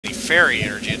fairy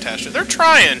energy attached to it. They're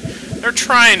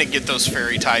trying to get those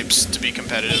fairy types to be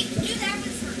competitive. Hey, do that one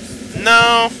first.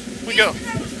 No, we go. Do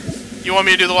that one first. You want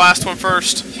me to do the last one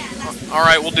first? Yeah, last one.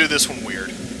 Alright, we'll do this one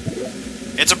weird.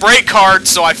 It's a break card,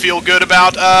 so I feel good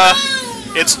about,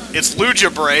 it's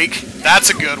Lugia break. That's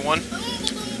a good one.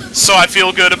 So I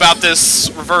feel good about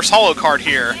this reverse holo card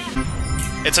here.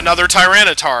 It's another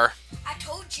Tyranitar. I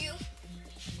told you.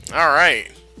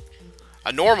 Alright.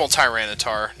 A normal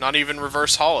Tyranitar, not even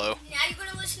reverse holo. Now you're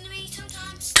gonna listen to me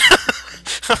sometimes?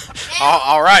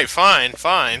 Alright, fine,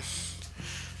 fine.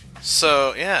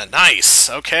 So, yeah, nice.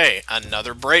 Okay,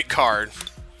 another break card.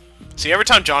 See, every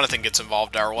time Jonathan gets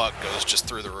involved, our luck goes just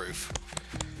through the roof.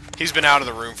 He's been out of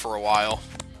the room for a while.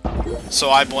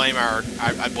 So I blame our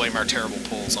terrible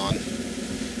pulls on.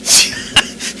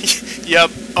 Yep,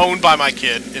 owned by my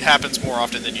kid. It happens more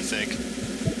often than you think.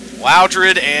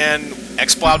 Loudred and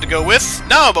Exploud to go with?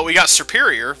 No, but we got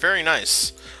Superior. Very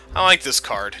nice. I like this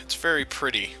card. It's very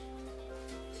pretty.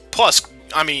 Plus,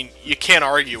 I mean, you can't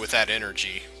argue with that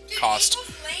energy cost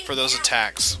for those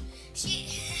attacks.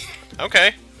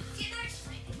 Okay.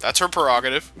 That's her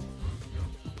prerogative.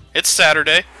 It's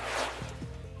Saturday.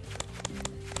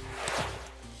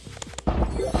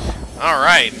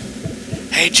 Alright.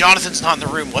 Hey, Jonathan's not in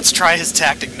the room. Let's try his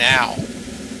tactic now.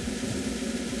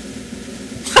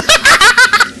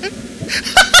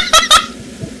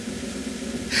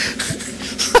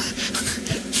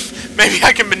 Maybe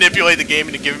I can manipulate the game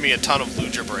into giving me a ton of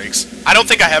Lugia breaks. I don't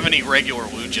think I have any regular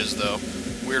Lugias, though,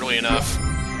 weirdly enough.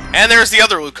 And there's the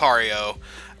other Lucario.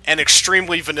 An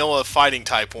extremely vanilla fighting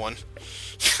type one.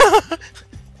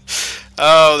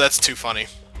 Oh, that's too funny.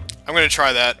 I'm gonna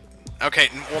try that. Okay,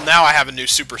 well now I have a new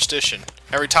superstition.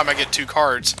 Every time I get 2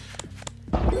 cards,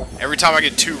 every time I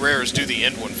get 2 rares, do the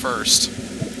end one first.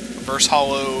 Reverse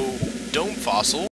Holo Dome Fossil.